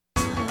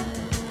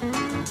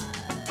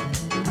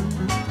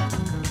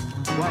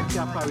watch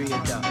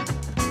operator.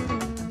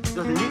 Just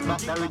lick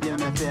back the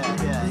rhythm affair.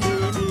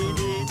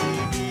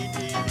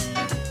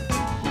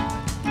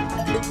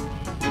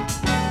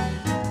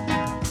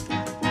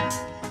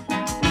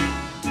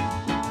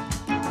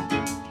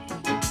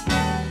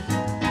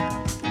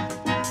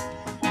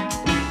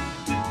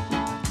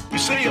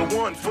 Say a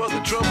one for the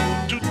trouble,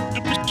 two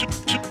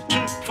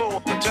for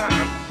the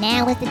time.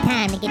 Now is the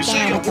time to get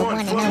down with the one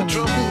and only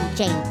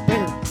DJ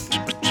Bruce.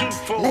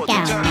 Look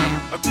out now.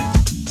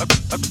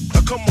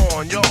 Come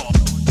on, y'all.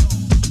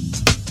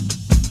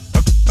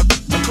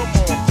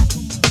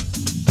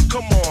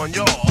 Come on,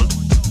 y'all.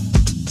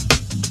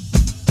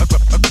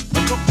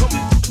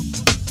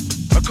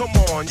 Come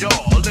on,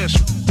 y'all. Let's.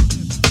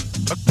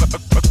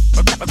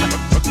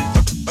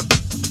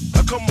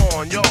 Come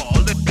on, y'all.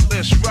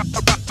 Let's rock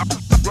up.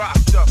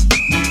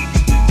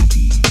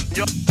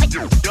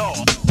 Y'all.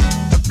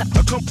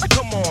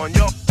 Come on,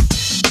 y'all.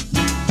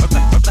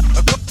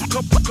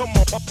 Come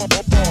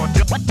on,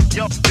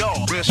 y'all.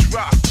 Let's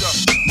rock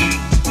up.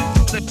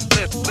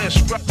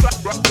 Let's rock.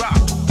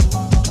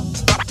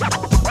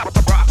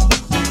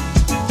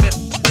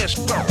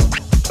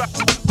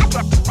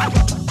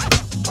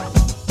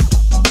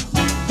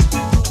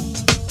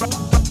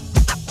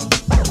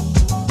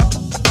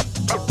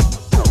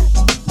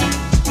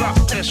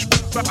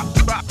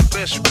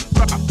 Let's go.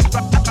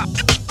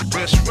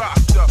 Let's rock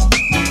up.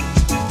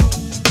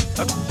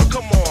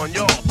 Come on,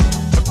 y'all.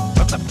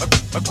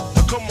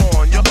 Come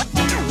on, y'all.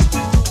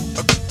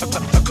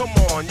 Come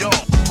on, y'all.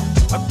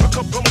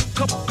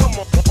 Come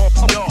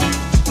on, y'all.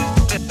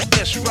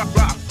 Let's rock.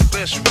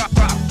 Let's rock.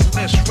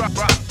 Let's rock. Let's rock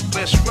up.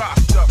 Let's rock.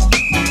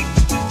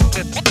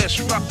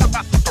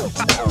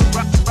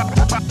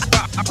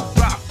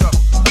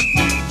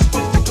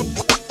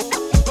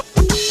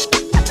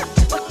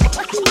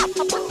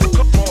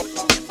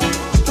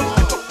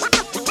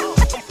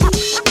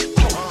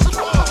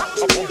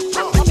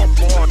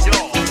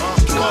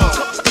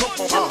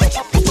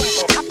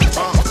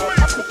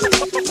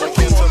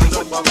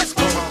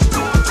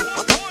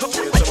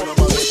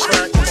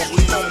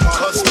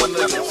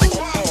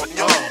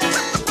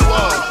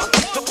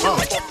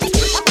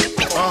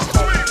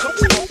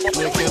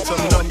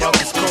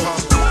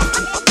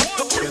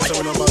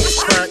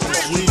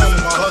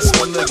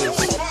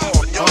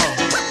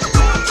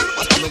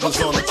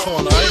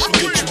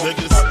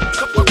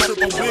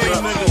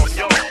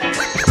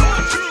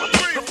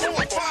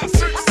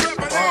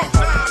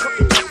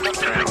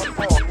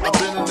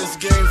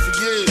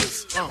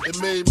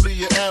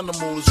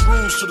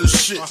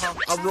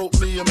 I wrote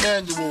me a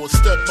manual, a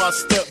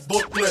step-by-step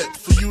booklet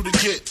for you to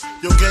get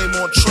your game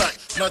on track,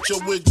 not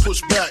your wig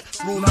pushed back.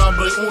 Rule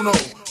number uno,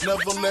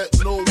 never let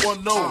no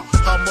one know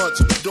how much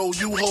dough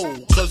you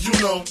hold, cause you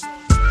know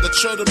that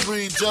try to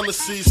breed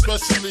jealousy,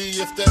 especially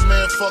if that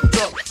man fucked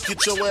up.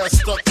 Get your ass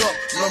stuck up.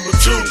 Number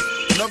two,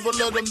 never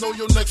let them know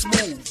your next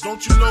move.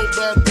 Don't you know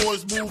bad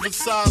boys move in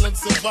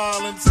silence and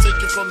violence? Take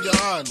it from your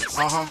highness.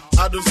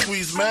 I done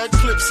squeeze mad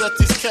clips at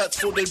these cats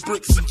for they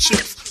bricks and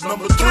chips.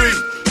 Number three,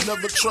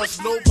 never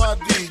trust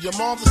nobody. Your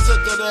mama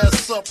set that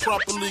ass up,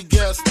 properly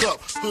gassed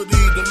up. Hoodie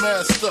the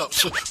masked up.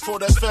 For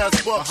that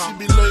fast buck, she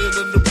be laying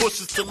in the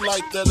bushes to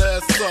light that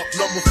ass up.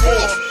 Number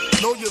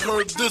four, know you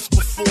heard this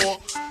before.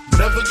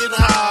 Never get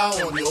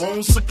high on your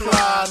own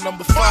supply.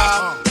 Number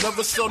five,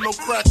 never sell no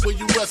crack where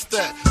you rest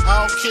at.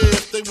 I don't care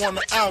if they want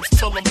an ounce,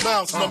 tell them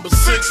bounce. Number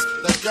six,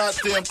 that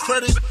goddamn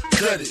credit,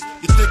 get it.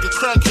 You think a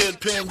crackhead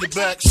paying you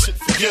back, shit,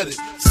 forget it.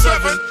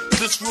 Seven,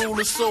 this rule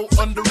is so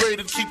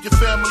underrated. Keep your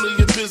family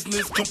and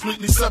business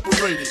completely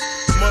separated.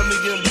 Money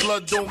and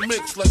blood don't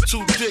mix like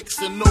two dicks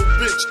and no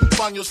bitch.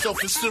 Find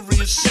yourself in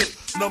serious shit.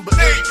 Number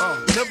eight,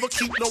 never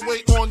keep no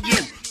weight on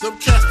you. Them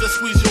cats that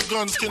squeeze your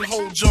guns can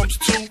hold jumps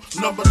too.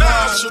 Number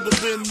nine should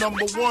have been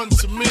number one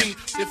to me.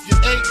 If you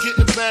ain't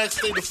getting bags,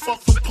 stay the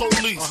fuck from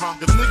police.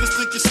 If niggas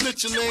think you're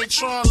snitching, they ain't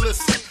trying to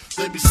listen.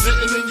 They be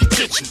sitting in your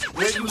kitchen,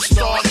 waiting to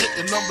start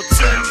hitting. Number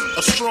 10,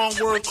 a strong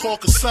word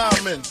called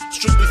consignment.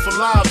 Strictly for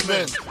live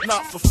men,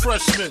 not for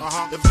freshmen.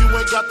 If you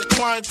ain't got the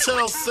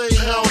clientele, say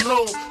hell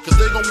no. Cause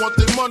they gon' want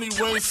their money,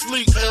 rain,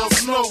 sleet, hell,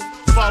 snow.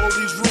 Follow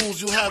these rules,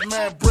 you'll have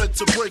mad bread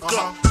to break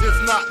up.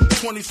 If not,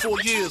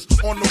 24 years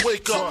on the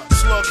wake up.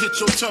 Slug hit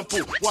your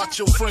temple, watch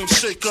your frame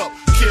shake up.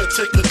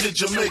 Caretaker did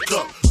your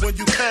makeup. When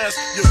you pass,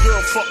 your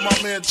girl fucked my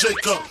man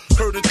Jacob.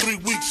 Heard in 3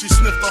 weeks she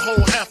sniffed a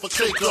whole half a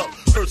cake up.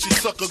 Heard she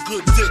suck a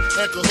good dick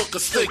and could hook a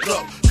steak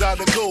up.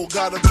 Gotta go,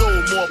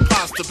 more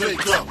pies to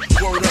bake up.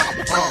 Word up,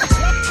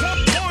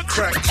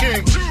 Crack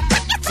King,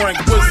 Frank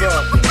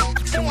Wizard.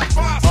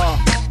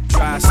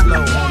 Try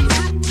slow, homie.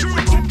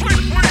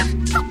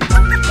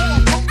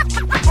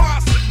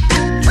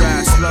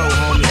 Try slow,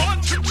 homie.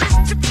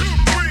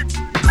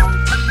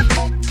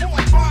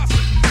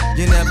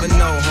 You never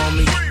know,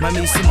 homie. Might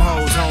need some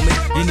hoes, homie.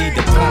 You need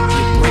to pump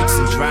your brakes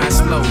and drive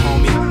slow,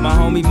 homie. My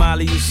homie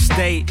Molly used to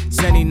state,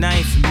 any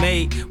ninth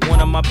mate. One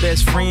of my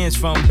best friends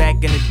from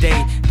back in the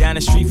day. Down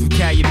the street from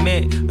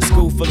Calumet, a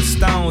school full of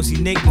stones. He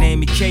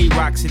nicknamed me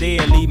K-Rock, so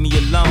there, leave me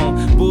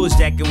alone. Bulls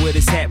jacket with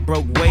his hat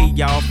broke way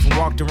off, and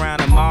walked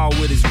around the mall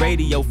with his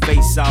radio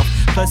face off.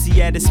 Plus he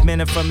had a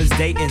spinner from his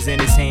Dayton's in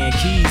his hand,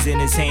 keys in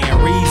his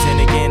hand, reason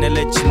again to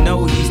let you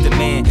know he's the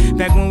man.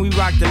 Back when we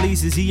rocked the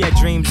leases, he had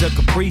dreams of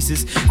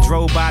caprices.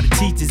 Drove by the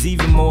teachers,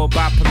 even more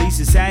by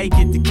police. How he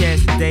get the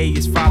cash today?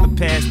 His father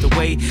passed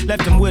away,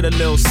 left him with a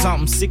little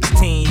something.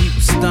 16, he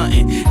was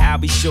stunting. I'll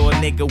be sure,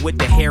 nigga with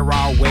the hair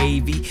all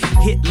wavy.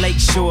 Hit Lake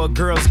Shore,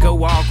 girls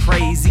go all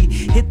crazy.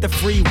 Hit the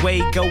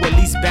freeway, go at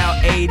least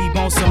about 80.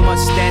 Want so much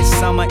that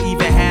summer,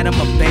 even had him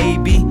a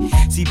baby.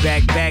 See,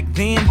 back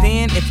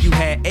then, if you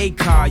had a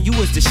car, you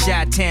was the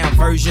Chi-Town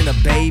version of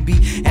Baby,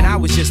 and I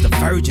was just a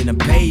virgin of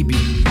Baby.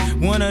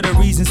 One of the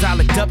reasons I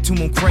looked up to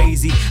him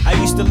crazy, I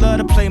used to love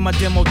to play my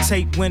demo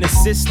tape when the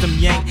system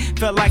yanked.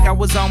 Felt like I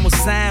was almost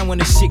signed when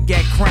the shit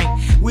got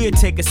cranked. We'd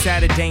take a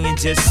Saturday and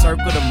just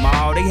circle the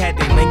mall. They had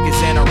their Lincolns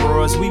and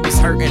Auroras, we was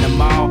hurting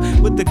them all.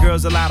 With the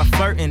girls, a lot of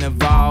flirting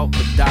involved,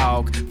 but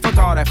dog, fuck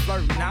all that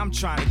flirting, now I'm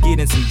trying to get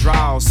in some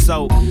draws.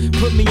 So,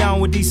 put me on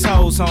with these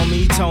hoes,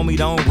 homie. He told me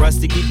don't rush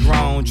to get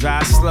grown.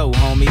 Drive slow,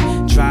 homie.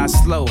 Drive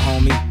slow,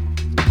 homie.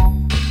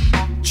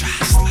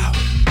 Drive slow.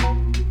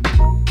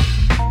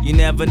 You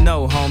never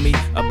know, homie,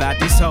 about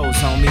these hoes,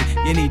 homie.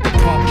 You need to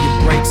pump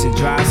your brakes and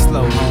drive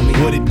slow, homie.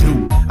 What it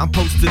do? I'm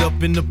posted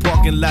up in the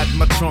parking lot,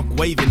 my trunk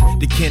waving.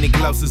 The candy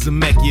gloss is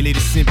immaculate,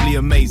 it's simply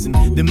amazing.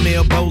 The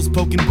elbows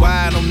poking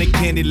wide on the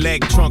candy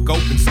lag. Trunk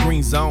open,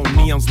 screens on,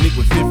 neons lit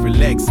with fifth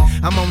relax.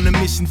 I'm on a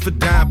mission for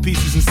dime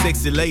pieces and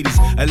sexy ladies.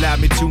 Allow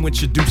me to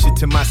introduce you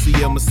to my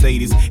CL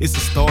Mercedes. It's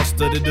a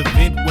star-studded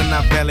event when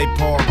I valet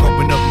park.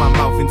 Open up my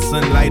mouth and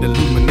sunlight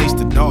illuminates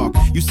the dark.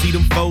 You see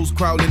them foes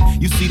crawling,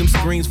 you see them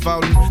screens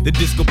falling. The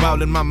disco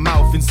ball in my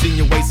mouth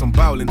insinuates I'm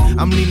ballin'.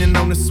 I'm leaning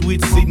on the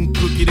switch, sitting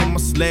crooked in my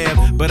slab,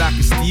 but I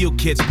can still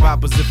catch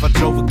boppers if I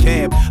drove a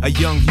cab. A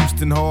young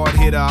Houston hard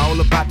hitter, all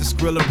about the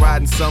Skrilla,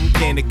 riding some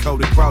candy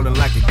coated, crawling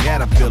like a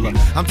caterpillar.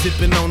 I'm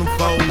tipping on them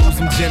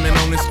foes, I'm jamming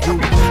on this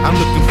group. I'm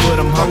looking for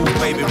them hoes,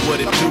 baby, what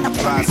it do?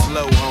 Drive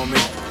slow, homie.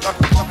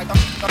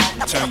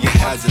 Turn your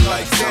hazard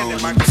lights on, you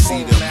can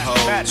see them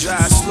hoes.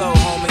 Drive slow,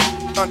 homie.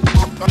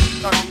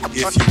 If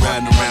you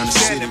riding around the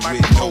city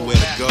with nowhere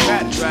to go,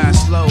 drive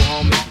slow,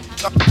 homie.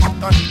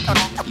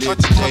 Live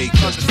today,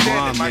 cause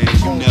tomorrow, man, you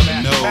never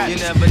know. You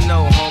never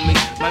know, homie.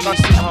 Might meet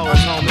some hoes,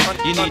 homie.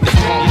 You need to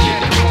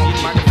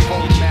pump,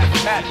 microphone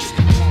mathematics.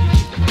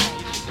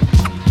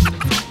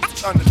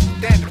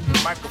 Understanding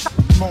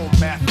microphone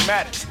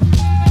mathematics.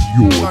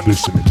 You're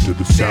listening to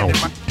the sound of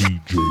DJ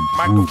Brew.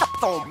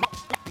 Microphone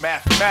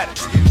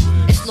mathematics.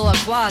 It's Lord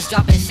Quaz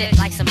dropping shit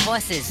like some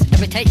horses.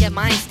 Irritate your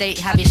mind state,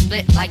 have you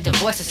split like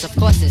divorces. Of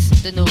course it's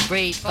the new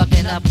breed,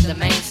 fucking up the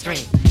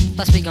mainstream.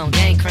 Plus we gon'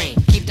 gain cream,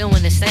 keep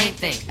doing the same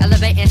thing.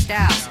 Elevating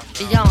styles,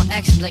 beyond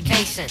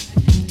explication.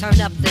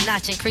 Turn up the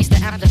notch, increase the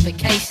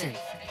amplification.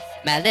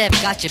 Mad Lib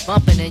got you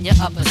bumping in your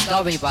upper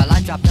story while I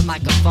drop the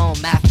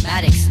microphone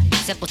mathematics.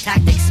 Simple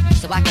tactics,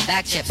 so I can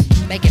back chips,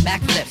 making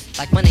backflips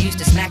like when I used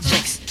to smack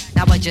chicks.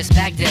 Now I just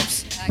back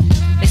dips.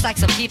 It's like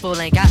some people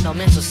ain't got no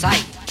mental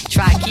sight.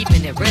 Try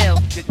keeping it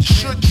real. You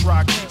should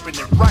try keeping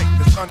it right.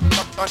 That's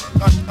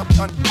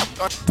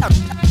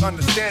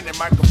understanding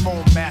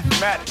microphone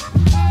mathematics.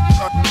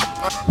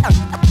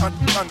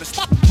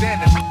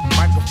 Understanding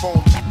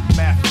microphone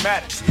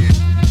mathematics.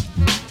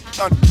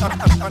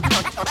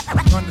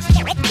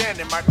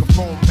 Understanding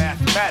microphone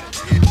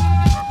mathematics.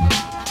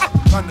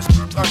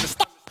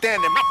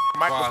 Understanding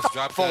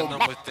microphone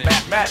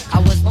mathematics. I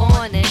was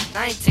born in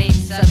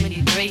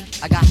 1973.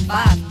 I got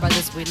 5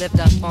 brothers, we lived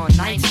up on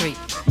 9th Street.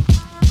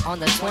 On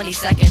the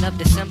 22nd of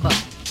December,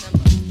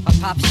 my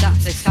pop shot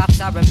 6 cops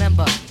I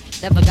remember.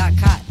 Never got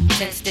caught,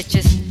 10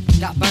 stitches,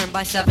 got burned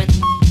by 7.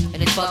 In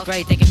the 12th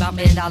grade, thinking about $1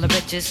 million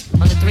riches.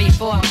 On the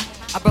 3-4,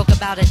 I broke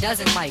about a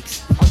dozen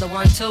mics. On the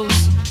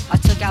 1-2s, I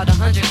took out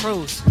 100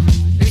 crews.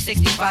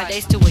 365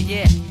 days to a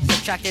year,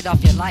 subtracted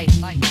off your life.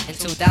 In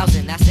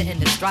 2000, that's the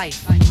end of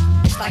strife.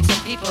 It's like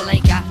some people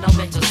ain't got no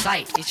mental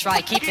sight. You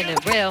try keeping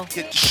it real.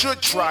 You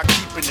should try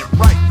keeping it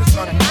right. That's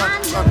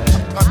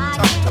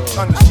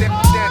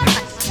understanding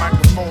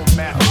microphone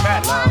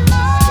mathematics.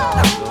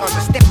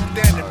 Understanding microphone mathematics.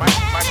 Understanding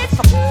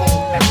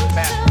microphone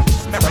mathematics.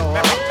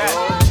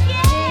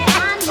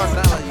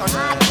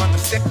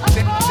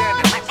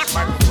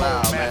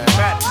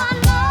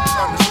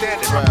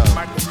 Understanding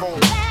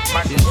microphone.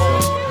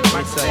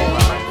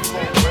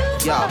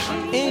 Yo,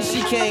 and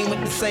she came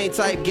with the same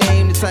type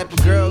game, the type of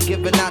girl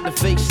giving out the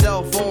fake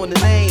cell phone, the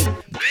name.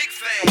 Big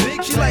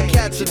thing. She like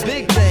catching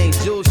big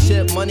things. Jewel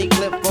ship, money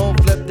clip, phone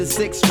flip the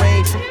 6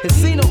 range. Had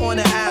seen her on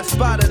the ass,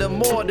 spotted her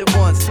more than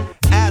once.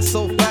 Ass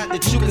so fat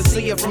that you can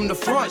see her from the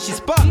front. She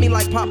spot me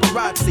like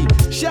paparazzi.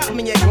 Shot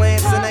me a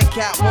glance and that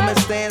Catwoman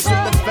stands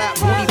with the fat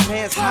booty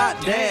pants. Hot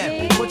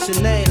damn. What's your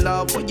name,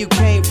 love? Where you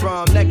came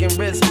from? Neck and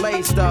wrist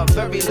laced up.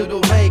 Very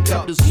little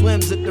makeup. The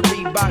swims at the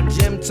Reebok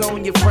gym.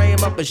 Tone your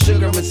frame up. A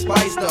sugar and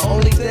spice. The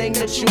only thing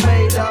that you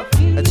made up.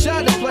 I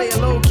tried to play it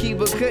low key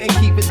but couldn't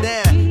keep it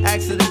down.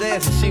 asked her to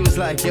dance and she was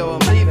like, yo, I'm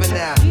leaving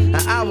now. An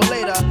hour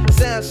later,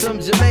 sounds from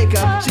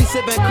Jamaica. She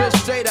sipping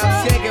Chris straight up,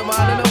 skanking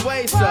while in the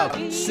waist up.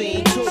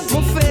 Scene 2.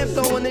 My fam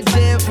throwing the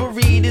jam for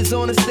Reed is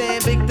on the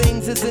stand. Big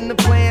things is in the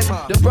plans.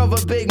 The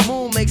brother Big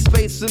Moon makes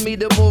space for me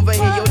to move in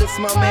here. Yo, this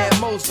my man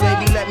Most,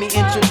 baby, let me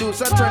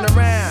introduce. I turn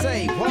around.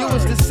 You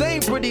was the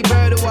same pretty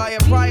bird who I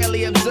had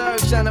priorly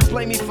observed, trying to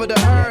play me for the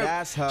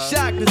herb.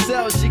 Shocked to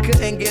sell, she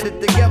couldn't get it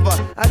together.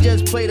 I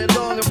just played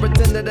along and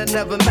pretended I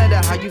never met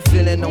her. How you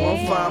feeling? No,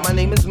 I'm fine. My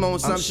name is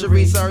Mons. I'm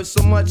Sharice. I heard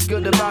so much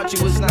good about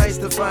you. It's nice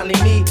to finally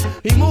meet.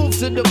 He moved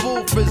to the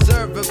booth,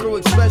 reserved for crew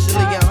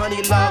especially, and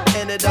Honey Love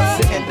ended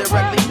up sitting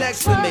directly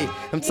next to me.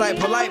 I'm type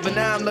polite, but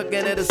now I'm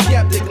looking at her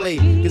skeptically.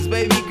 Cause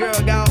baby girl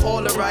got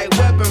all the right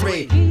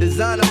weaponry.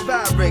 Designer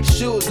fabric,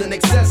 shoes and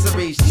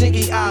accessories.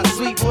 Chinky eyes,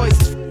 sweet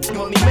voices,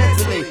 on me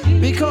mentally.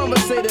 Be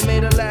conversated,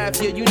 made her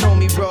laugh, yeah, you know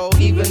me, bro.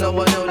 Even though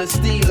I know the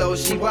stilo,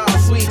 she wild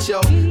sweet, yo.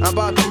 I'm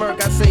about to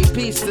murk, I say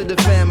peace to the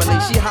family.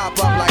 She hop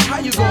up like, how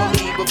you gonna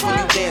leave before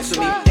you dance with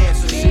me?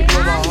 Dance with me. She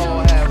put my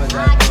whole head with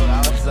that, dude. I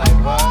was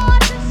like, what?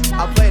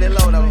 I played it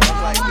low, though. I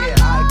was like, yeah,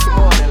 alright, come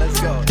on then, let's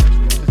go.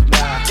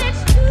 Nah, this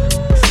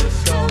is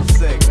so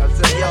sick. I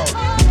said, yo,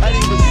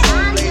 Honey was so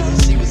lazy.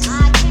 She was,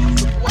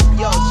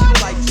 yo, she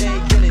was like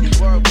Jane Kennedy,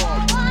 word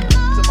bomb.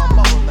 To my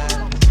mama,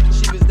 man.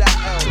 She was that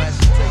L, man.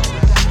 She takes me.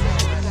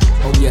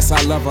 Oh yes,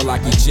 I love her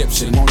like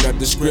Egyptian. Want the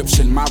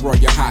description, my royal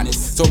highness.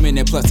 So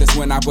many pluses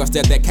when I bust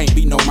that can't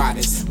be no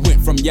modest. Went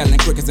from yelling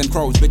crickets and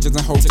crows, bitches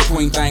and hoes to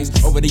queen things.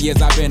 Over the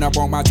years I've been up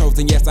on my toes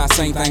and yes I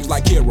sing things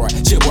like Kilroy,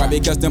 Chipboy,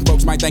 because them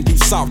folks might think you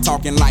soft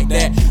talking like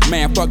that.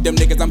 Man, fuck them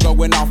niggas, I'm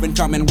going off and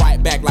coming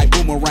right back like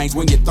boomerangs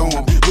when you throw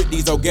 'em. With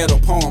these old ghetto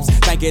poems,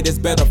 think it is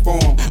better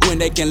form when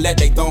they can let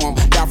they throw 'em.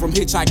 Down from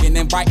hitchhiking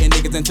and biting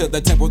niggas into the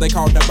temple they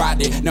call the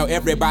body. Now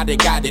everybody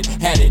got it,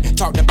 had it,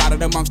 talked about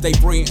it amongst their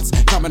friends.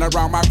 Coming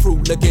around my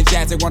crew looking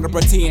jazzy, wanna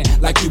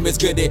pretend like you Miss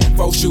Goody.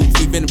 Faux shoes,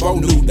 even Bo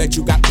knew that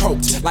you got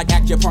poked. Like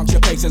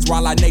acupuncture patients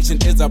while our nation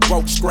is a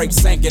broke, straight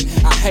sinking.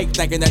 I hate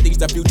thinking that these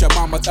the future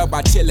mamas of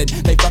our chillin'.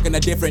 They fucking a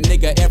different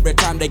nigga every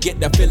time they get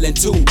the feeling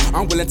too.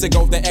 I'm willing to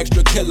go the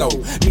extra kilo.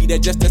 Me there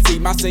just to see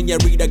my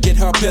senorita get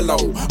her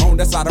pillow. On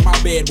the side of my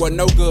bed where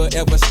no good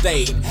ever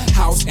stayed.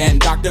 House and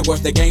doctor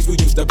was the games we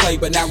used to play,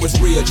 but now it's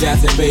real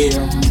Jazzy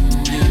Bell.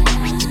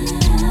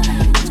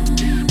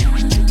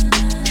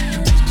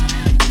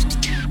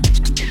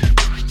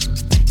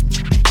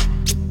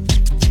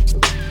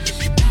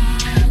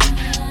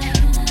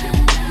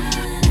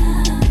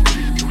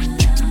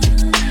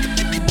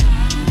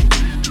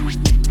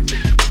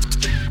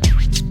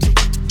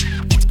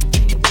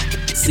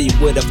 See,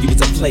 what if you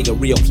was a player,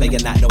 real player,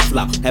 not no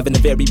flop. Having the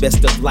very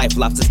best of life,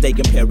 lobster steak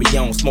and Perry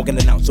on. Smoking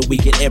an ounce a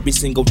weekend every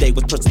single day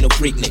with personal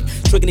freaknik.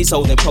 Tricking these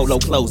hoes in polo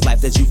clothes,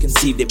 life as you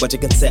conceived it, but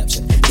your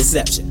conception,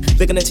 deception.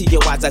 Looking into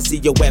your eyes, I see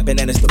your weapon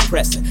and it's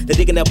depressing. They're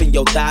digging up in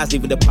your thighs,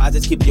 leaving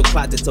deposits, keeping your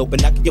closets open,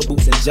 knocking your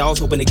boots and jaws,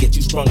 hoping to get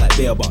you strung like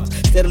bell bonds.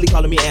 Steadily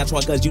calling me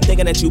Antoine, cause you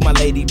thinking that you my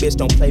lady, bitch,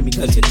 don't play me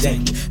cause you're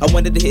janky. I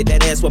wanted to hit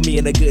that ass with me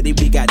and a goodie,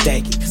 we got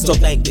danky. So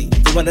thank thee.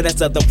 For one of that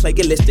southern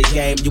plagiaristic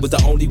game, you was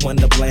the only one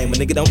to blame. A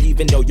nigga don't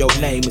even know your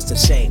name, it's a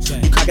shame.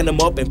 You cocking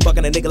them up and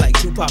fucking a nigga like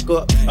Tupac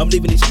up. I'm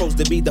leaving these supposed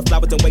to be the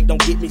flowers and wait,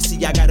 don't get me.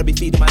 See, I gotta be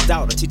feeding my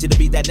daughter, teach her to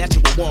be that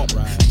natural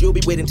woman. She'll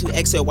be waiting to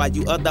exhale while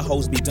you other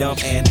hoes be dumb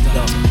and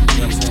dumb.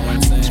 You understand what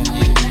I'm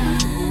saying?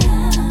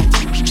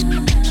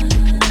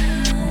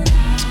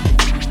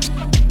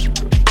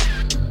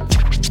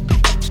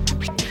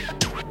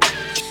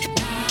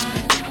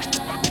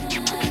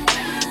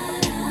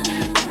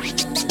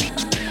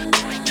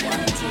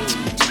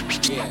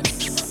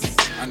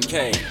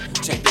 Okay,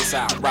 check this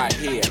out right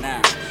here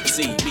now.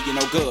 See, me you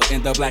no good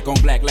in the black on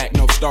black lack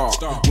no star.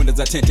 Windows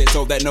are tinted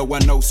so that no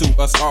one knows who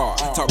us are.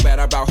 Talk bad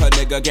about her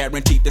nigga,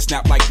 guaranteed to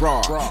snap like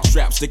bra.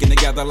 Straps sticking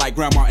together like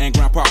grandma and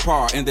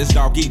grandpa in this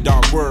dog eat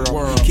dog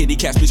world. Kitty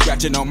cats be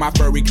scratching on my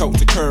furry coat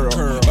to curl.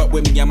 Up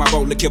with me and my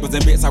bowl of kibbles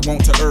and bits I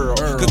want to earl.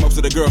 Cause most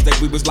of the girls that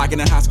we was liking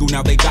in high school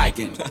now they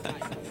dyking.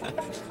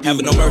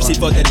 Having no mercy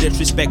for the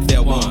disrespect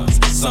there ones.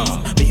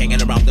 Some be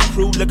hanging around the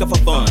crew looking for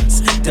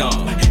funds.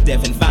 Dumb,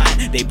 deaf and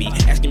fine. They be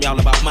asking me all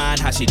about mine,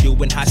 how she do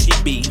and how she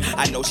be.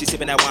 I know she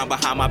sipping that wine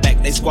behind my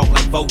back. They squawk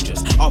like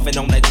vultures, off and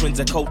on like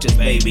twins of coaches,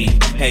 baby.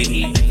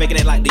 Hey, faking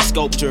it like they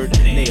sculptured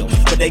nails.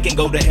 But they can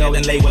go to hell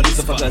and label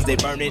Lucifer cause they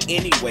burn it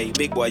anyway.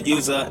 Big boy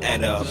user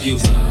and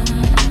abuser.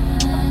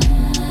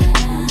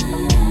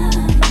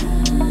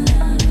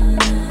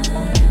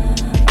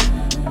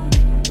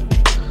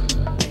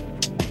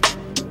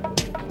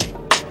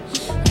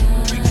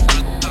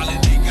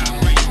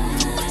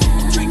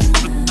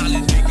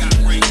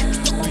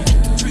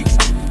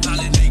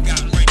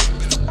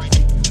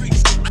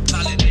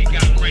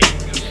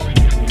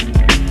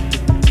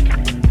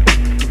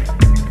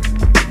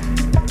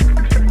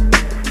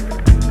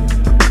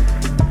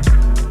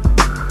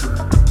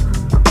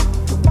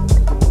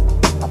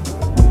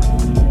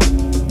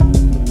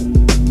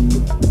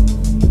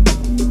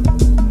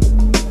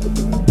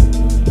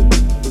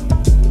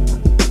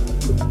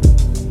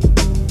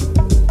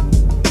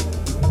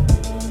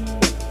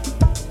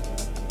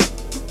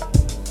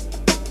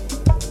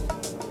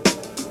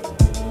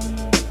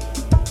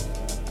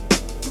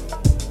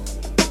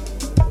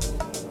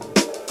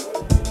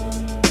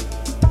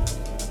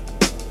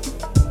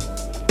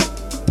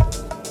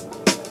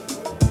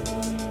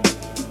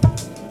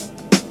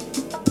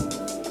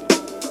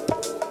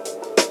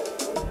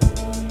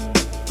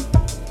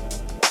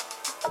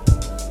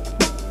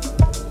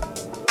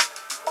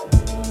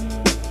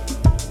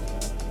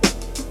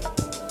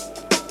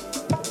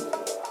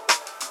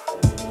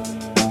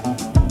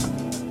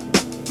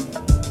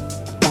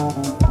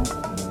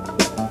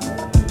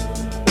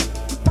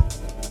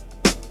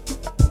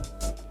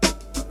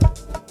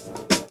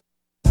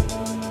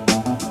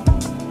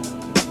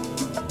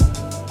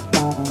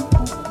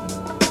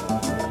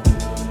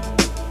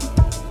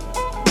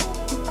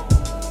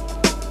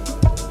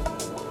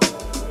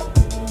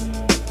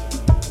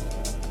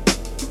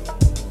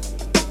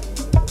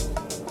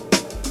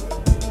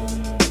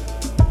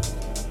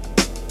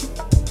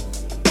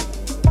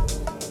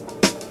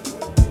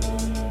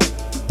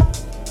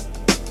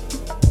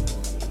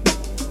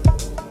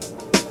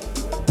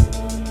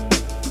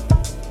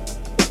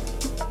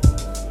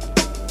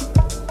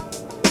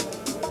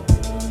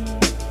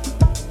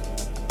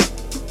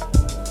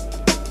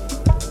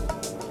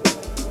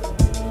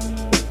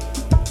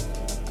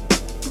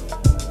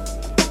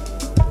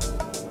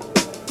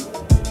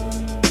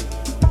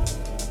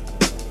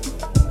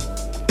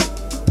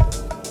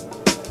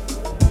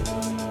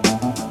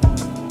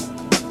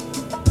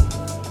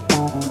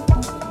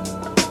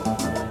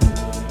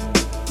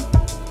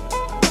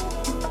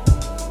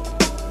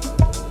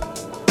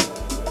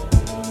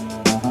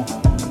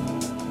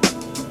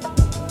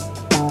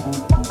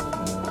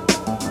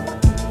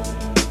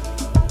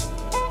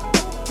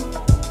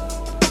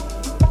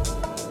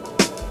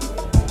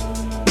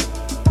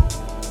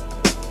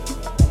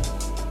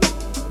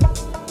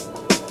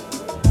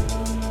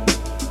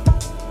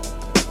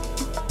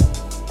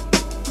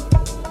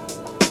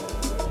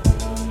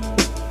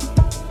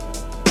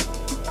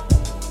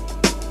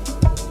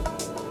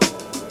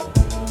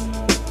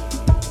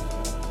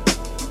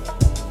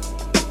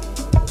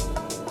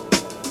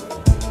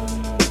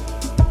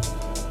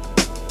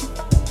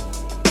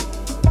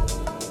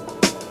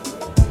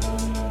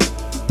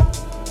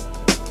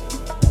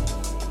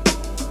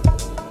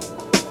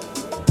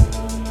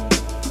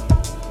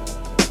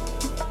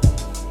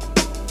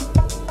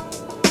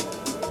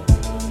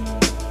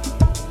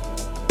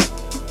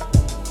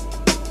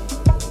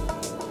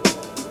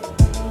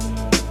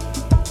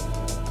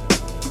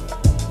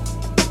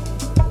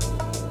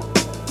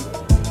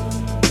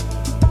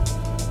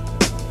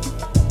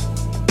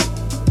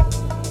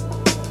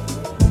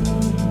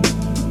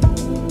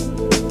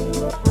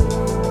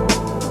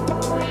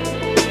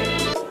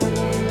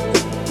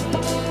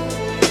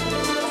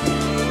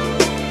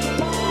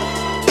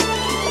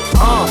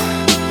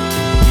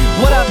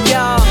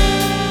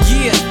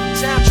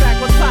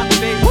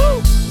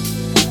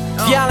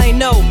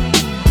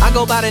 I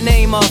go by the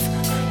name of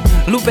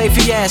Lupe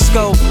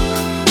Fiasco,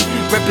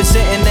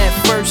 representing that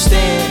first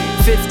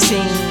and 15.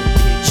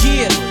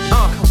 Yeah,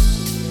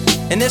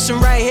 and this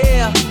one right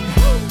here,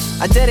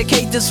 I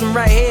dedicate this one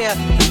right here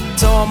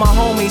to all my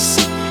homies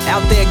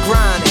out there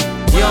grinding.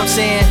 You know what I'm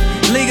saying?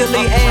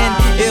 Legally and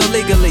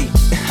illegally.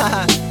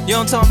 You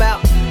know what I'm talking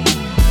about?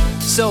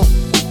 So,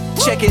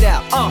 check it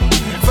out.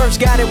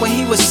 First got it when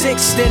he was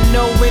 6, didn't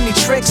know any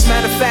tricks.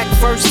 Matter of fact,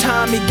 first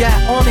time he got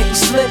on it, he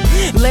slipped.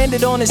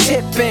 Landed on his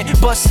hip and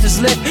busted his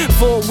lip.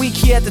 For a week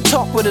he had to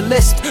talk with a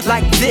list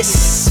like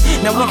this.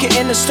 Now we can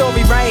end the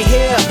story right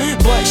here,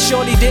 but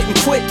shorty didn't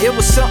quit, it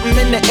was something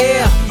in the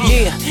air.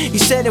 Yeah, he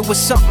said it was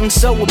something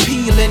so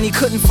appealing, he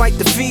couldn't fight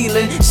the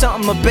feeling,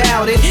 something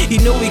about it. He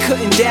knew he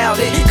couldn't doubt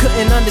it,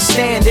 couldn't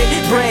understand it.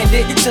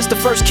 Branded, since the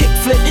first kick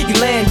flip he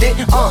landed.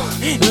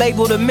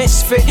 Labeled a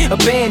misfit, a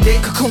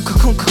bandit. Cocoon,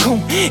 cocoon, cocoon.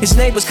 His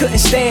neighbors couldn't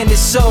stand it,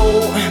 so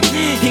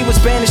he was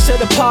banished to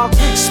the park.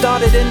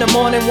 Started in the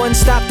morning, one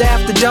stopped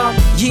after dark.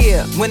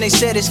 Yeah, when they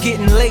said it's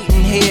getting late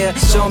in here,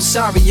 so I'm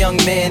sorry young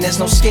man, there's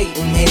no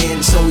skating here.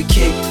 And so we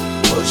kick,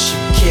 push,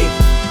 kick,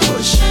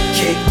 push,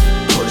 kick,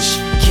 push,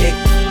 kick,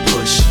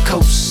 push,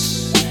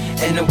 coast.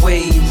 And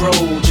away he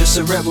rolled, just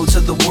a rebel to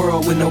the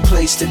world with no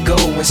place to go.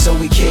 And so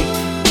we kick,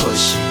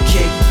 push,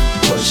 kick,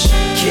 push,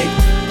 kick,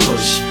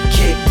 push,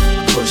 kick,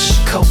 push,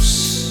 coast.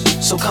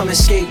 So come and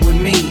skate with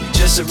me,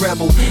 just a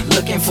rebel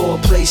looking for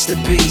a place to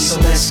be. So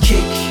let's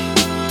kick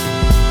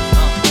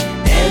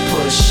and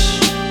push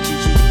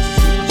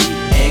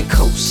and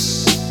coast.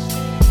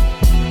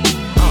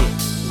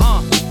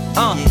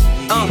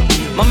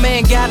 My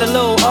man got a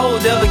little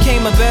older,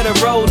 became a better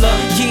roller.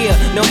 Yeah,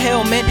 no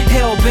helmet,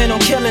 hell bent on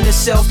killing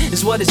himself,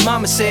 is what his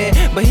mama said.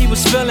 But he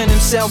was feeling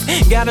himself,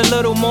 got a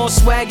little more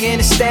swagger in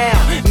his style.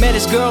 Met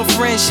his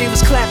girlfriend, she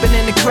was clapping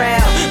in the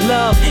crowd.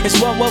 Love is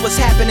what was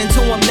happening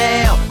to him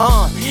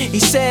now. He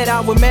said I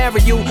would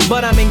marry you,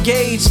 but I'm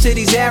engaged to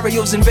these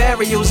aerials and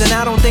varials, and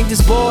I don't think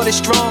this board is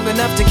strong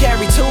enough to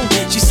carry two.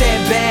 She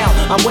said bow,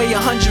 I weigh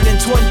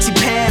 120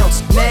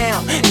 pounds.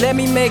 Now, let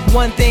me make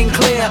one thing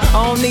clear,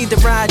 I don't need to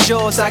ride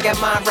yours, I got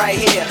mine right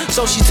here.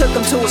 So she took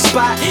him to a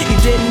spot he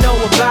didn't know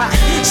about,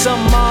 some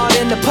odd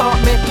in the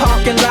apartment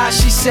parking lot.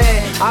 She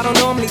said, I don't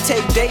normally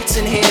take dates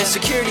in here.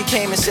 Security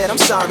came and said, I'm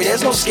sorry,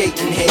 there's no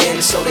skating here.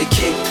 And so they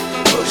kick,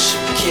 push,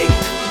 kick,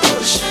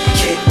 push,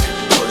 kick,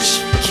 push,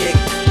 kick,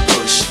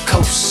 push,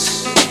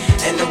 coast.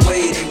 And the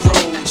way they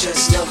roll,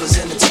 just lovers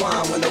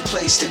intertwined with no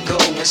place to go.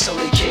 And so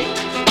they kick,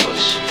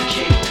 push,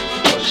 kick,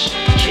 push,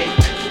 kick,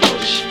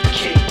 push,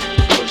 kick,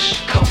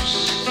 push,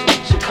 coast.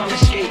 So come and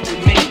skate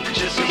with me,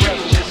 just a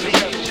rebel, just me.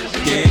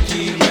 Can't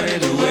keep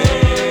running away.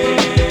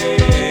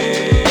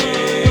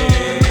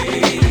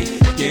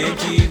 Can't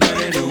keep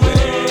running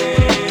away.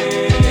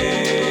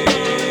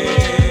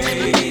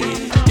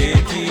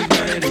 Can't keep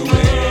running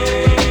away.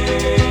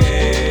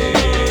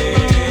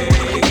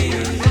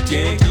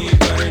 Can't keep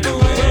running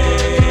away.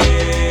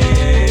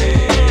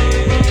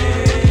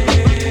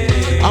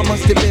 I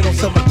must admit on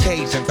some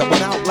occasions I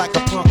went out like a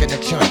punk in a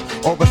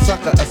chunk, or a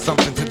sucker or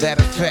something to that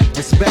effect.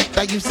 Respect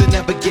I used to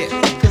never get,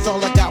 cause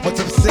all I got was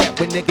upset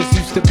when niggas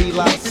used to be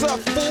like,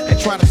 and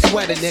try to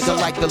sweat a nigga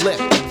like the lip.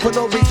 For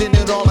no reason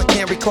at all I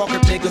can't recall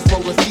cause niggas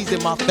rolling C's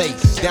in my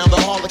face. Down the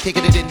hall I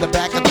kicking it in the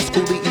back of the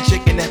school eating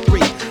chicken at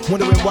 3.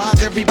 Wondering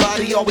why's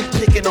everybody always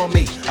picking on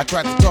me. I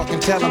tried to talk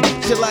and tell them,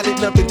 chill, I did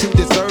nothing to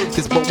deserve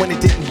this. But when it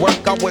didn't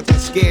work I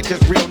wasn't scared,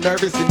 just real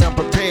nervous and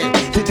unprepared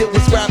to deal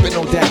with scrapping,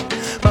 no doubt.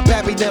 My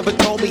pappy never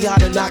told me how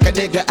to knock a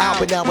nigga out,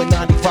 but now in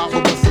 95 I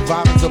was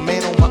surviving as a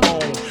man on my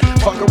own.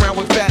 Fuck around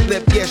with fat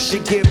lip, yes,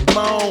 shit get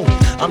blown.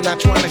 I'm not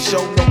trying to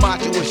show no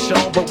macho is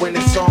shown, but when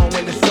it's on,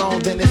 then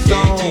it's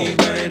on. Can't keep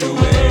running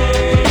away.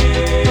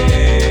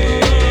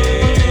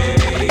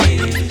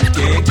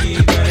 Can't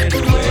keep running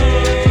away.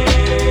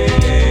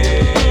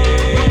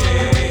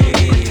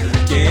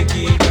 Can't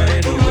keep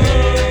running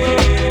away.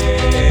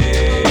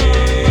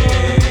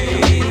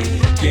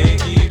 Can't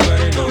keep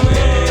running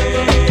away.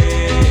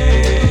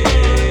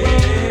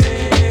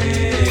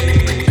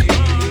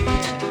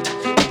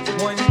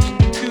 One,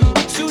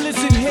 two,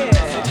 listen here.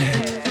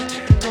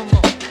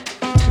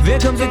 There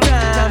comes a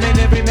time in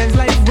every man's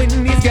life when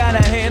he's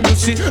gotta handle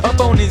shit up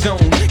on his own.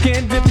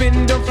 Can't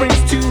depend on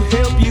friends to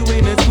help you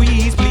in a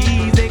squeeze,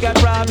 please. They got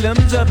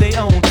problems of their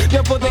own.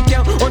 Therefore they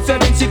count on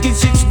 7 chicken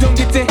shits. Don't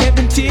get to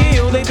heaven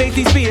till they face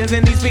these fears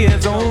and these fear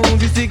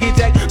zones. Used to get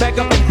jacked back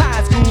up in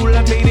high school.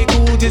 I played it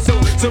cool just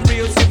so some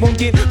real shit won't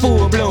get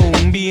full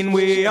blown. Being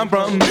where I'm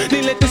from,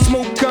 they let the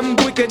smoke come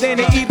quicker than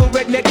an evil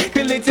redneck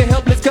can let a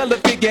helpless color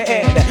figure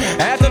head.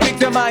 As a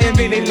victim I am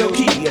feeling low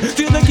key,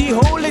 till the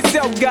keyhole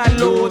itself got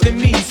lower than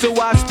me. So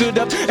I stood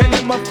up and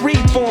let my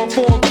free form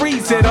free.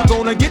 Said I'm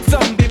gonna get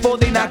something before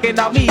they knocking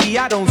out me.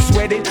 I don't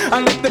sweat it, I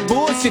let the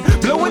bullshit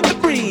blow in the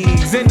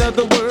breeze. In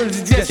other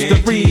words, just a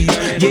breeze,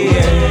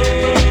 yeah.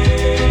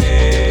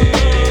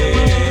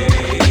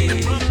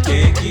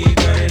 Can't keep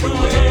running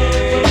away.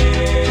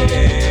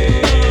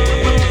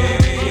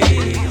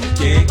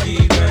 Can't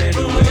keep running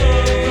away.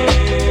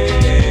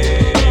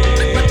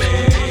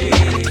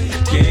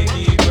 Can't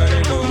keep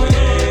running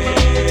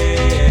away.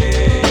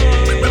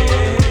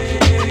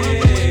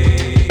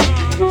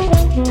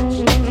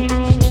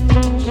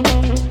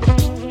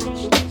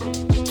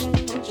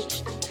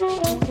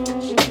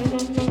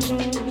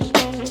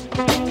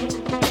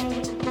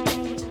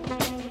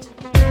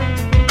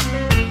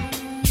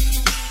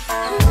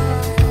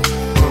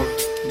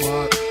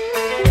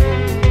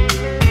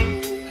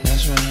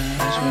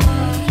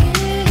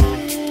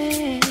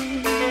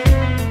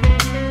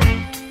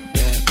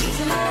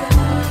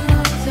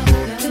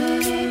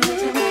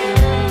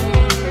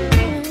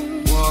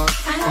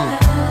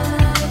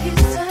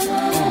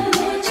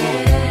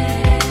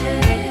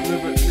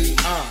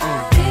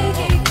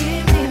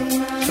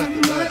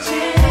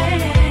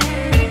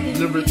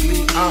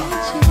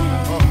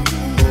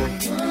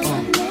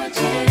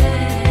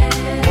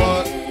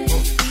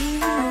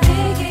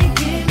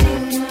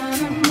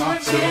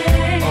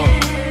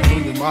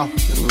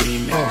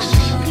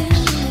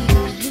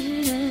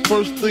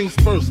 First things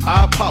first,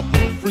 I pop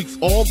freaks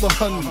all the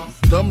honeys,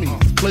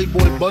 dummies,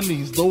 playboy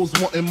bunnies, those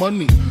wanting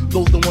money.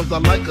 Those the ones I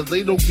like, cause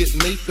they don't get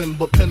Nathan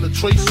but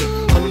penetration.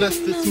 Unless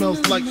it smells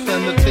like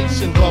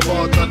sanitation.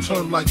 Garbage, I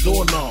turn like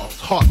doorknobs.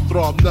 Heart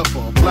throb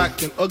never,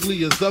 black and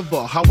ugly as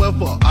ever.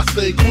 However, I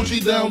stay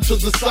Gucci down to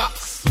the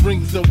socks.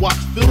 Rings and watch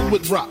filled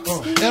with rocks.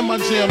 And my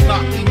jam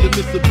knocking your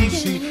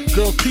Mitsubishi.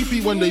 Girls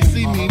pee-pee when they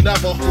see me.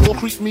 Navajo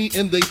creep me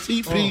in they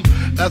teepee.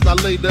 As I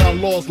lay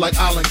down laws like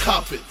Island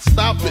Coppet.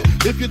 Stop it,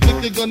 if you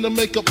think you're gonna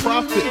make a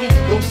profit.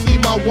 Don't see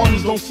my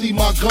ones, don't see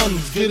my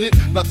guns. Get it?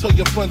 Now tell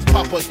your friends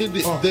Papa hit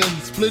it. Then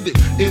split it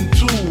in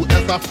two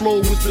as I flow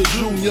with the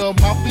Junior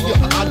Mafia.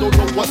 I don't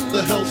know what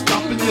the hell's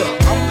stopping ya.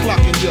 I'm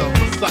clocking ya,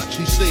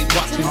 Versace shade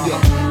watching ya.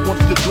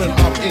 Once the grin,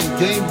 I'm in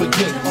game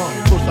begin.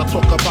 First I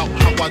talk about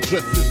how I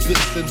dress is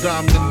this. And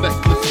diamond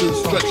necklaces,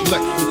 stretch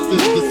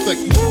Lexuses. The sex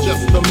is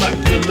just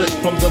immaculate.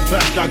 From the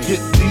back I get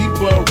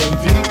deeper and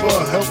deeper.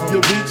 Help you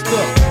reach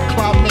the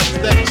climax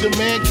that your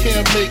man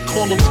can't make.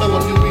 Call him, tell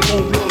him you be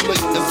home real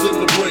late. It's in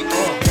the break.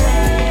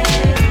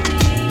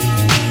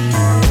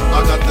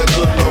 I got that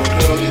good love,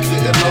 girl, you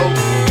didn't know.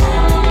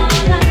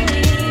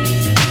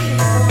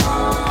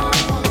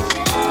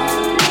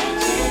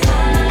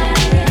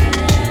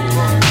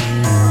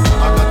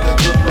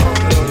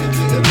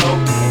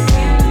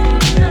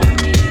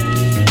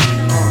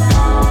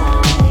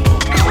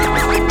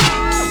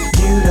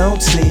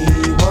 Don't see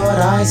what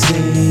I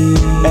see.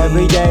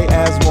 Every day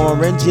as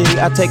Warren G,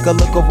 I take a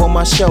look over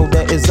my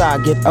shoulder as I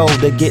get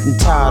older, getting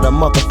tired of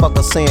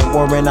motherfuckers saying,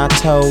 Warren, I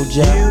told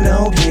ya. You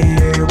don't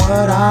hear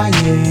what I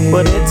hear.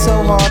 But it's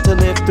so hard to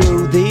live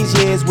through these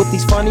years with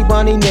these funny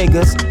bunny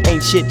niggas.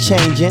 Ain't shit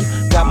changing.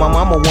 Got my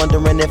mama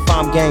wondering if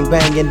I'm gang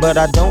banging, but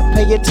I don't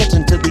pay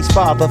attention to these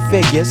father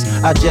figures.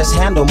 I just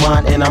handle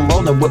mine and I'm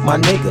rolling with my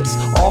niggas.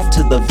 Off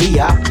to the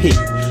VIP.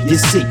 You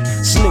see,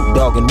 Snoop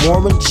Dogg and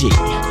Warren G.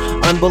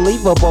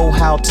 Unbelievable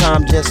how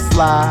time just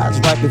flies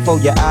right before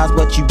your eyes,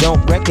 but you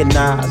don't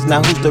recognize.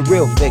 Now who's the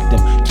real victim?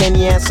 Can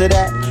you answer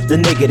that? The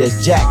nigga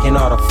that's jacking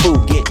all the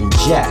food getting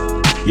jacked.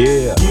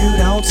 Yeah. You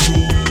don't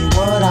see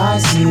what I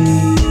see.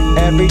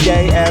 Every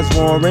day as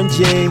Warren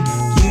G.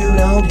 You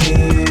don't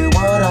hear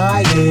what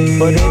I hear.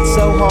 But it's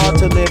so hard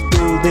to live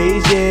through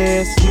these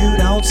years. You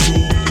don't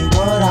see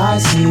what I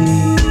see.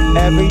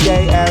 Every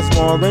day as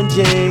Warren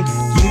G.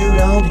 You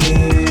don't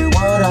hear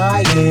what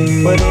I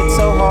hear. But it's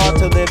so hard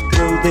to live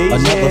through these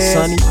years. Another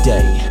sunny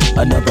day,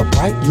 another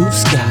bright blue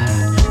sky.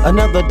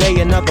 Another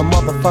day, another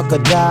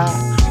motherfucker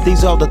died.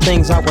 These are the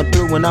things I went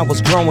through when I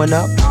was growing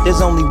up.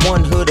 There's only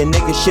one hood and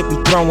niggas should be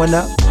throwing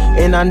up.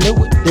 And I knew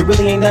it, there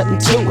really ain't nothing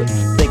to it.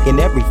 Thinking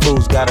every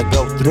fool's gotta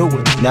go through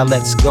it. Now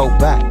let's go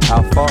back,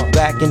 how far?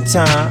 Back in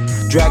time,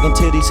 dragging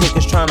to these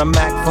hookers trying to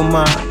mac for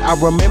mine. I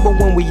remember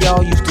when we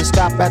all used to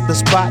stop at the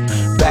spot.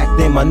 Back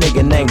then my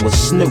nigga name was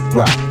Snoop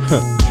Rock.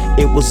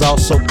 It was all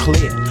so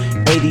clear.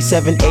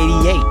 87, 88,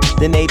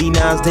 then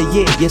 89's the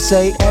year. You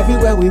say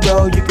everywhere we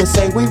roll, you can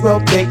say we roll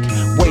big.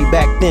 Way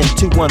back then,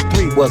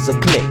 213 was a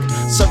click.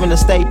 Serving to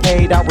stay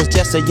paid, I was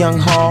just a young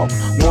hog.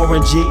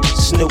 Warren G,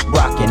 Snoop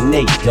Rock, and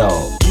Nate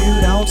Dogg.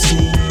 You don't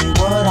see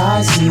what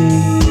I see.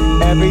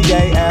 Every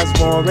day as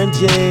Warren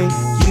G.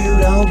 You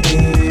don't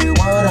hear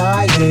what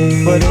I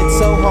hear. But it's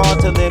so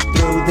hard to live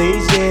through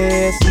these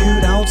years. You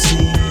don't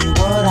see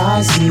what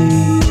I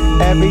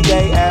see. Every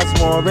day as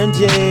Warren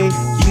G.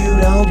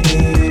 You don't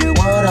hear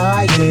what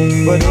I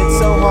hear. But it's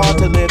so hard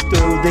to live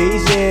through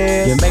these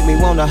years. You make me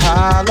wanna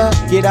holler,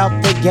 get out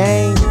the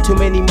game. Too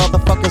many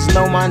motherfuckers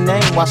know my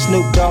name. While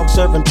Snoop Dogg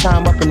serving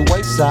time up in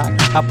Wayside,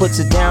 I puts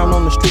it down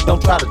on the street,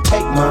 don't try to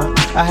take mine.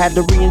 I had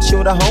to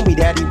reinsure the homie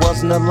that he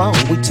wasn't alone.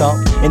 We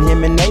talked, and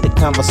him and Nate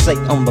conversate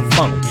on the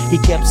phone. He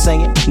kept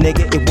saying,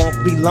 nigga, it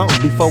won't be long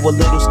before a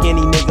little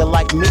skinny nigga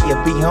like me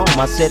will be home.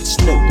 I said,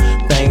 Snoop,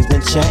 things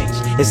done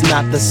changed, it's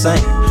not the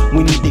same.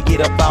 We need to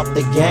get up out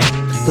the game,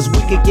 cause we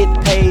could get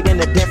paid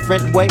in a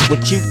different way.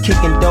 With you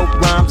kicking dope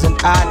rhymes and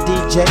I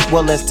DJ.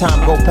 Well, as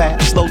time go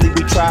past, slowly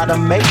we try to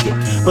make it,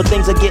 but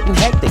things are getting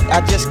hectic,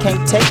 I just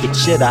can't take it.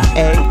 Should I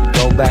A,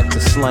 go back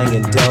to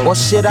slanging dope? Or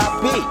should I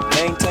B,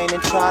 maintain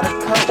and try to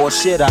cope? Or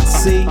should I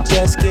C,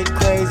 just get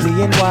crazy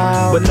and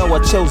wild? But no, I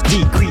chose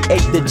D,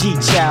 create the G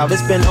child.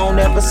 It's been on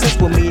ever since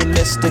with me and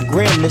Mr.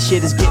 Grimm. This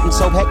shit is getting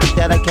so hectic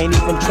that I can't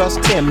even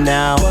trust him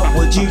now. What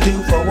would you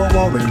do for a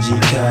Warren G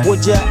cut?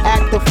 Would you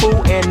act the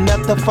fool and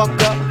nut the fuck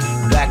up?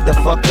 Back the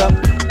fuck up,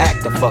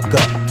 act the fuck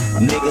up.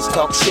 Niggas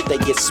talk shit, they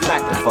get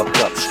smacked the fuck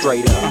up,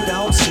 straight up. You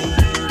don't see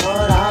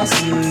what I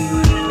see.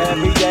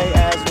 Every day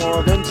as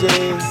Warren G.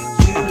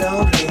 You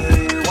don't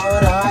hear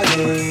what I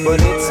hear.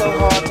 But it's so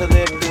hard to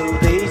live through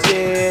these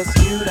years.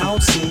 You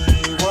don't see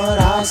what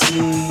I see.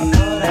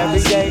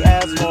 Every day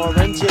as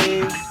Warren G.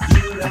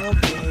 You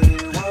don't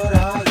hear what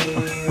I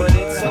hear. But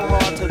it's so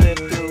hard to live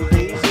through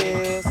these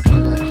years.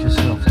 Relax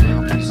yourself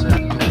now, be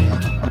set to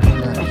end.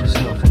 Relax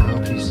yourself now,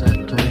 be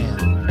set to end.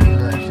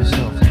 Relax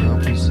yourself now,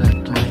 be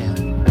set to end.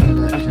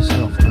 Relax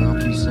yourself now,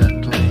 be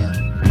set to end.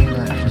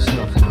 Relax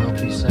yourself now,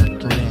 be set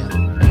to end.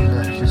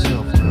 Relax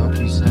yourself now,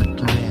 be set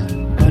to end.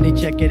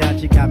 check it out,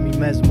 you got me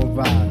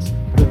mesmerized.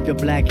 With your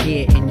black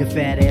hair and your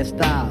fat ass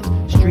styles.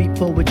 Street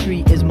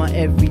poetry is my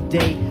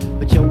everyday.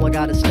 But yo, I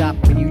gotta stop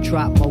when you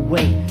drop my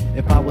weight.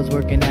 If I was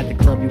working at the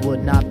club, you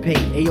would not pay.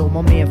 Ayo,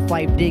 my man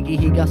Fife Diggy,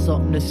 he got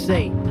something to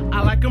say.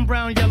 I like him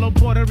brown, yellow,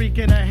 Puerto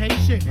Rican, or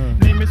Haitian.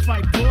 Name is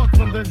Fife Dog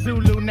from the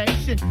Zulu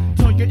Nation.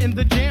 Told you in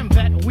the jam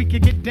that we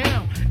could get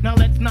down. Now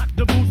let's knock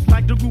the boots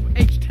like the group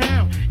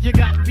H-Town. You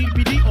got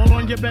BBD all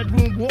on your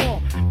bedroom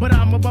wall. But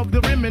I'm above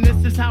the rim and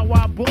this is how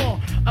I ball.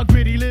 A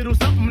gritty little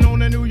something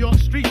on a New York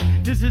street.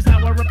 This is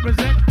how I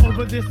represent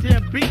over this here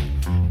beat.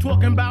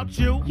 Talking about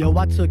you. Yo,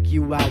 I took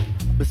you out.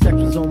 But sex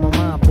was on my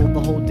mind for the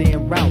whole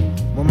damn route.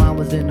 My mind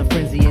was in a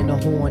frenzy in a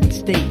horny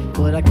state.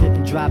 But I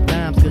couldn't drop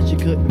dimes cause you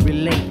couldn't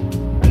relate.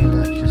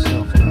 Let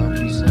yourself go,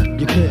 reset.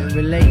 You couldn't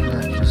relate.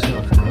 Let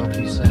yourself go,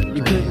 reset.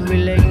 You couldn't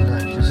relate.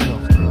 Let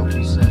yourself go,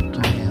 reset.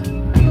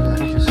 Let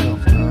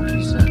yourself go,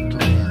 reset.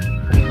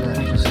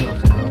 Let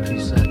yourself go,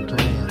 reset.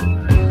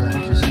 Let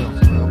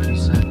yourself go,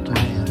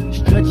 reset.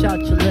 Stretch out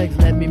your legs,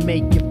 let me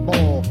make you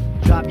fall.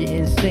 Drive you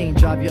insane,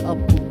 drive you up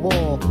the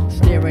wall.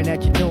 Staring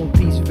at your dome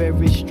piece,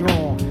 very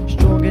strong.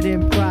 Stronger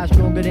than pride,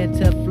 stronger than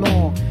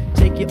Teflon.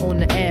 Take you on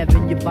the Ave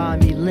and you buy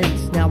me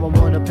links. Now I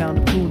want a pound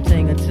of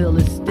poontang until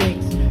it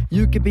stinks.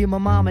 You could be my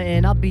mama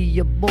and I'll be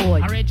your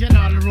boy.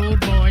 Original rude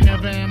boy,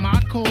 never am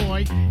I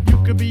coy.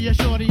 You could be a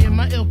shorty in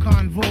my ill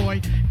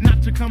convoy.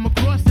 Not to come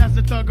across as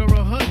a thug or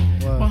a hood.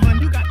 But hun,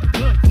 you got the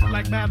goods,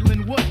 like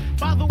Madeline Wood.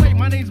 By the way,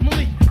 my name's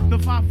Malik, the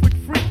 5-foot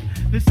freak.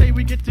 They say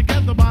we get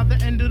together by the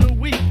end of the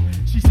week.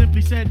 She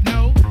simply said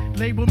no,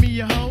 label me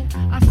a hoe.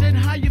 I said,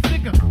 how you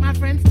figure? My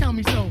friends tell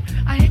me so.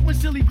 I hate when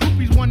silly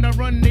groupies wanna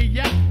run their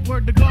yacht.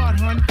 Word to God,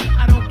 hun,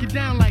 I don't get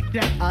down like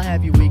that. I'll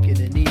have you weak in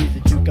the knees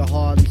that you can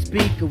hardly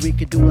speak. Or we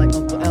could do like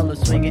Uncle Ella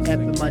swinging F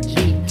in my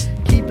Jeep.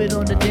 Keep it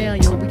on the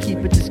down, yo, we keep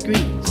it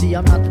discreet. See,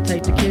 I'm not the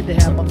type of kid to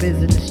have my biz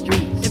in the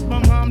streets. If my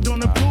mom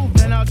don't approve,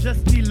 then I'll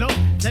just elope.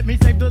 Let me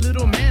save the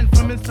little man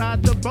from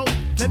inside the boat.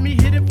 Let me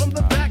hit it from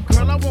the back,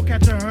 girl, I won't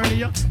catch a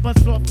hernia.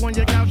 Bust off on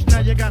your couch, now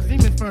you got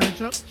Siemens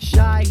furniture.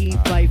 Shy, he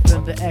Fife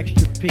and the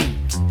extra P.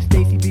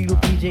 Stacy Beetle,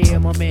 PJ,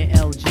 and my man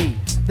LG.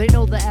 They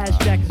know the ass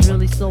jack is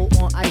really so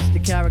on ice. The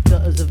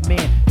character is of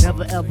man,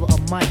 never ever a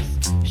mice.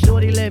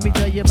 Shorty, let me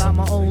tell you about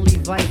my only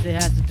vice. It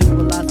has to do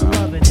with lots of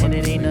loving, and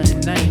it ain't nothing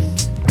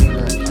nice.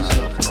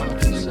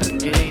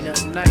 It ain't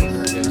nothing nice.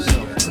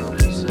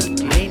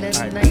 It ain't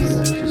nothing nice.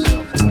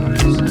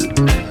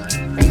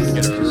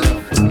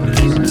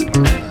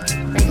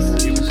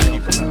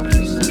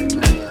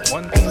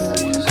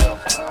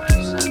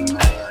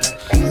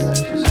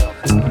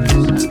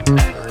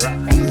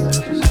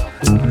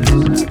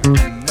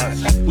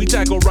 We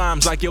tackle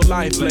rhymes like your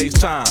life lays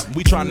time.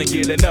 We tryna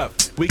get it up,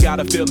 we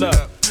gotta fill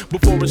up.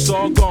 Before it's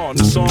all gone,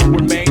 the song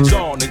remains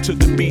on until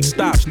the beat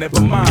stops.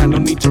 Never mind, no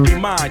need to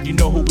remind, you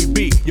know who we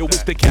be. Yo,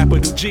 it's the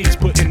capital G's,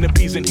 putting the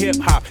B's in hip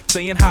hop.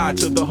 Saying hi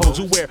to the hoes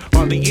who wear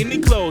hardly any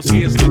clothes.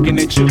 Here's looking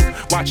at you,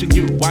 watching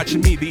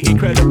me, the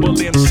incredible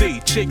MC.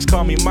 Chicks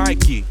call me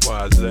Mikey.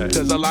 Why is that?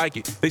 Cause I like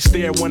it. They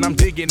stare when I'm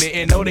digging it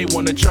and know they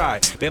wanna try.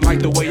 They like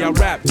the way I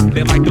rap,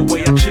 they like the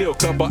way I chill.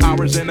 Couple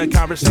hours in a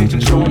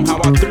conversation, show them how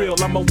I thrill.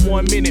 I'm a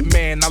 1 minute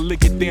man, I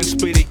lick it then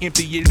split it,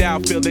 empty it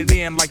out, fill it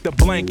in like the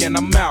blank and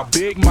I'm out.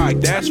 Big Mike,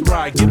 that's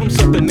right, give them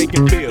something they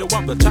can feel. Yo,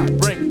 I'm the top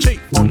rank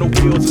chief on the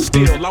wheels of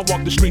steel. I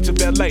walk the streets of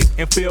LA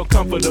and feel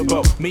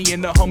comfortable. Me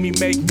and the homie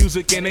make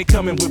music and they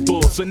coming with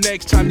bulls. So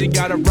next time you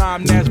got a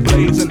rhyme that's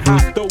blazing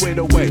hot, throw it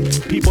away.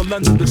 People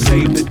under to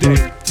save the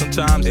day.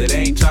 Sometimes it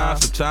ain't time,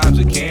 sometimes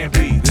it can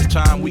be. This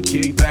time we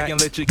kick back and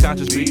let your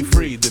conscience be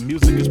free. The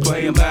music is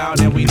playing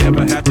loud and we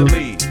never have to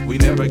leave. We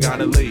never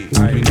gotta leave.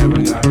 We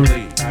never gotta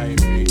leave.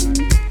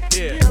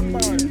 Yeah,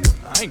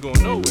 I ain't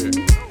going nowhere.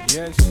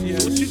 Yes,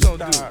 yes. What you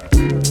gonna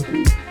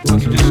do?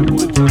 Let's just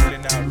put it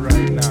out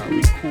right now.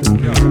 We cool,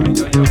 yo.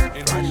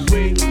 And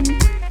we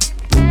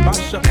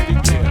mash up the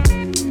gear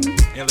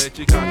and let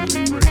your conscience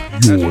be free.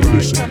 You're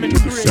listening to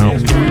the sound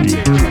of DJ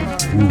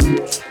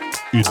Bruce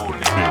in the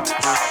mix.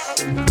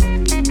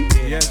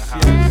 Yes,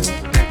 yes.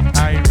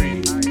 Irie,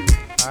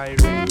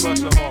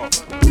 bust them off.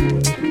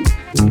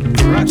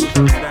 Rush,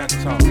 dance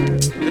talk.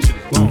 This shit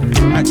is long.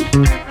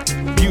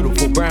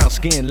 Beautiful brown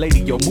skin lady,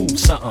 yo, move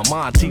something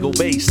Montego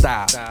Bay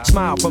style.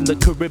 Smile from the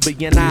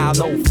Caribbean Isle,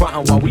 no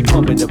frontin' while we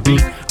pumping the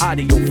beat.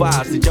 Audio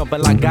vibes to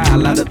jumping like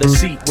guile out of the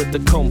seat with the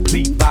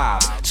complete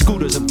vibe.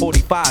 Scooters and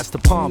 45s to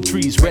palm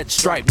trees, red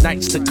striped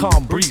nights to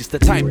calm breeze. The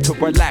type to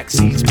relax,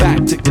 ease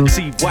back to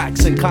conceive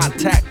wax and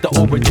contact the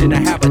origin of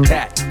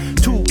habitat.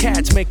 Two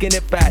cats making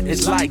it fat,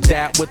 it's like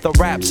that with a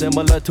rap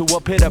similar to a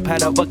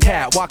pitter-pat of a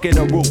cat walking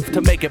a roof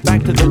to make it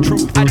back to the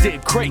truth. I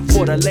did great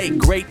for the late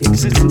great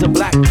existence of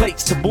black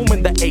plates to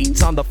booming the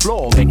eights on the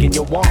floor, making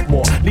you want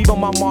more. Leaving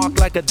my mark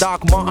like a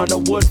Doc Martin on a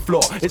wood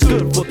floor. It's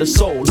good for the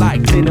soul,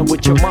 like dinner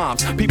with your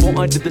moms. People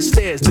under the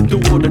stairs to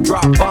do all the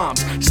drop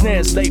bombs.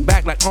 Snares laid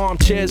back like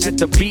armchairs at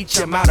the beach.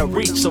 I'm out of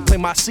reach, so play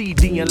my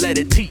CD and let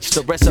it teach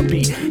the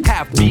recipe.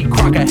 Half B,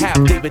 Crocker,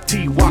 half David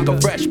T. Walker,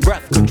 fresh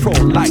breath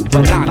control like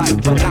banana.